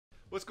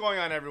What's going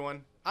on,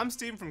 everyone? I'm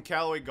Steven from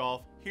Callaway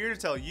Golf, here to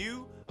tell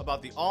you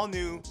about the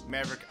all-new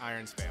Mavrik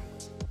irons family.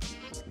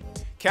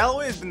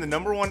 Callaway has been the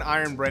 #1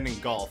 iron brand in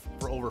golf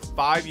for over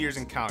 5 years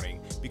and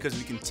counting because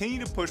we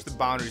continue to push the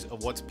boundaries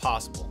of what's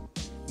possible.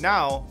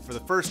 Now, for the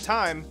first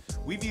time,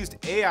 we've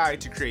used AI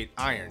to create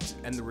irons,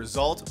 and the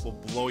result will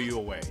blow you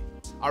away.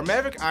 Our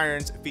Mavrik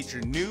irons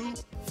feature new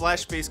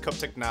flash face cup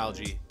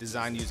technology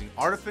designed using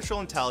artificial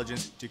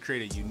intelligence to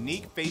create a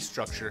unique face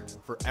structure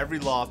for every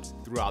loft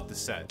throughout the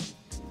set.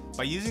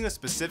 By using a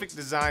specific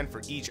design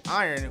for each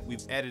iron,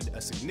 we've added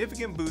a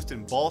significant boost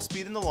in ball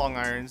speed in the long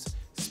irons,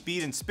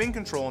 speed and spin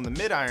control in the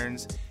mid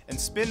irons, and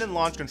spin and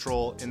launch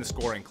control in the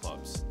scoring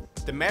clubs.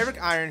 The Mavrik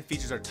iron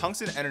features our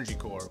tungsten energy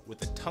core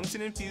with a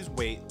tungsten infused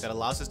weight that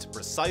allows us to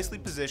precisely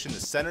position the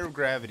center of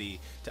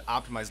gravity to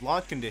optimize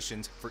launch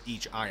conditions for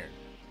each iron.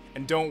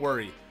 And don't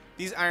worry,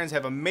 these irons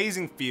have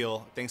amazing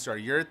feel thanks to our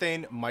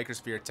urethane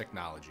microsphere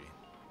technology.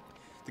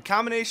 The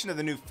combination of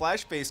the new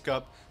flash face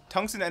cup,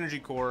 tungsten energy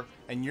core,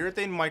 and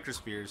urethane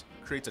microspheres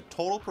creates a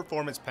total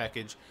performance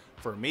package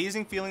for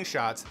amazing feeling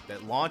shots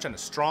that launch on a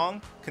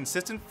strong,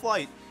 consistent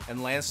flight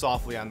and land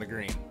softly on the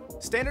green.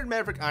 Standard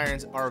Mavrik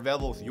irons are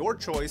available with your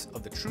choice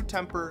of the True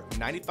Temper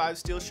 95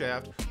 steel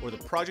shaft or the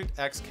Project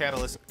X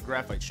Catalyst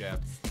graphite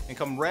shaft, and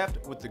come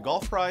wrapped with the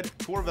Golf Pride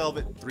Tour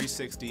Velvet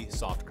 360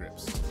 soft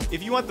grips.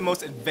 If you want the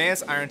most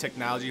advanced iron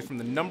technology from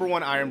the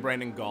 #1 iron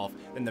brand in golf,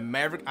 then the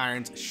Mavrik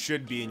irons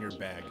should be in your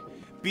bag.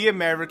 Be a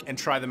Mavrik and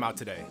try them out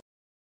today.